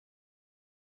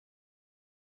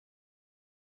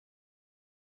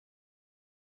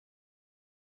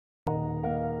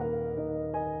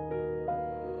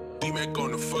D-Mac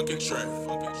on the fucking track.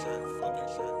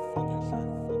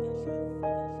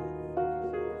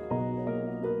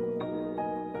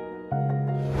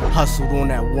 Hustled on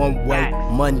that one way,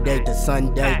 Monday to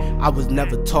Sunday. I was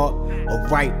never taught a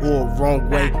right or a wrong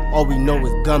way. All we know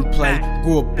is gunplay.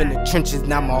 Grew up in the trenches,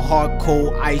 now my hard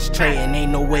cold ice tray, and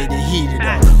ain't no way to heat it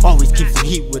up. Always keep some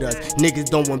heat with us. Niggas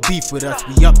don't want beef with us.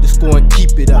 We up the score and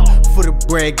keep it up. For the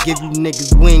bread, give you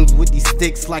niggas wings with these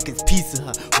sticks like it's Pizza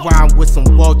Hut. Rhyme with some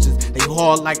vultures, they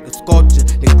hard like a sculpture.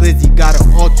 The glizzy got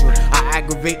an ultra. I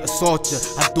aggravate assault ya.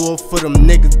 I do it for them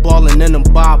niggas ballin' in them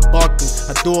Bob Barkers.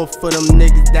 I do it for them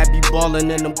niggas that be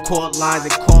ballin' in them court lines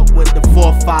and caught with the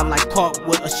 4-5 like caught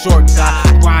with a short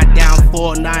guy. Grind down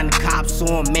 4-9, the cops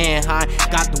on man high.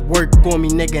 Got the work on me,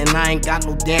 nigga, and I ain't got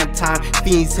no damn time.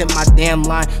 Fiends hit my damn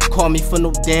line, call me for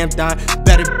no damn dime.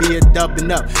 Better be a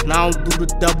dubbing up. Now I don't do the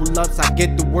double ups, I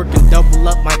get the work and double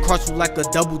up. Might crush you like a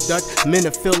double dutch. Men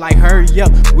that feel like hurry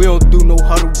up. We don't do no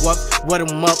huddle up. Wet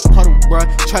 'em up, huddle bruh.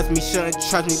 Trust me, shouldn't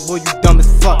trust me, boy, you dumb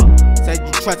as fuck. Said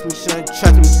you trust me, shouldn't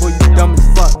trust me, boy, you dumb as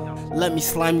fuck. Let me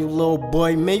slime you, little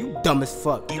boy, man, you dumb as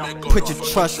fuck. Put your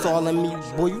trust all in me,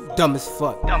 boy, you dumb as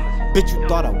fuck. Bitch, you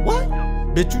thought I what?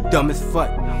 Bitch, you dumb as fuck.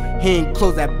 He ain't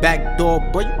close that back door,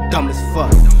 boy, you dumb as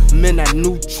fuck. I'm in that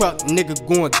new truck, nigga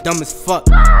going dumb as fuck.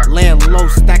 Laying low,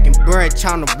 stacking bread,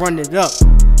 trying to run it up.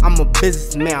 I'm a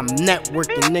businessman, I'm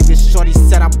networking, nigga. Shorty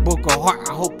said I broke her heart,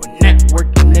 I hope her neck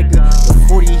working, nigga. The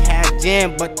 40 had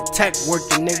jam, but the tech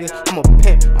working, nigga. I'm a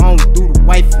pimp, I don't do the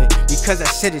wifing, because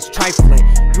that shit is trifling.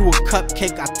 You a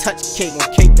cupcake, I touch cake,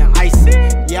 on cake than icing.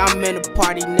 Yeah, I'm in a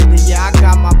party, nigga, yeah, I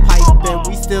got my pipe in.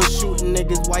 We still shooting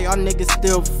niggas, while y'all niggas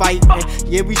still fighting.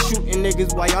 Yeah, we shooting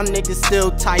niggas, while y'all niggas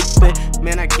still typing.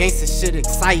 Man, that gangsta shit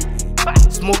exciting.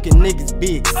 Smoking niggas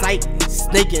be exciting,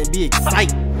 snaking be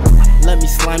exciting. Let me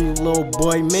slime you, little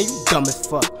boy, man, you dumb as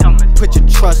fuck. Put your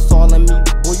trust all in me,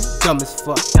 boy, you dumb as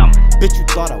fuck. Bitch, you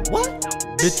thought I what?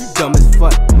 Bitch, you dumb as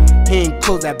fuck. He ain't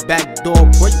close that back door,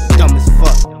 boy, you dumb as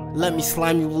fuck. Let me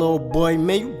slime you, little boy,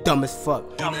 man, you dumb as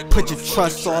fuck. Put your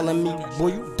trust all in me, boy,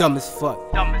 you dumb as fuck.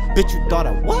 Bitch, you thought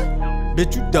I what?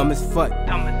 Bitch, you dumb as fuck.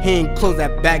 He ain't close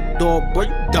that back door, boy,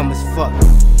 you dumb as fuck.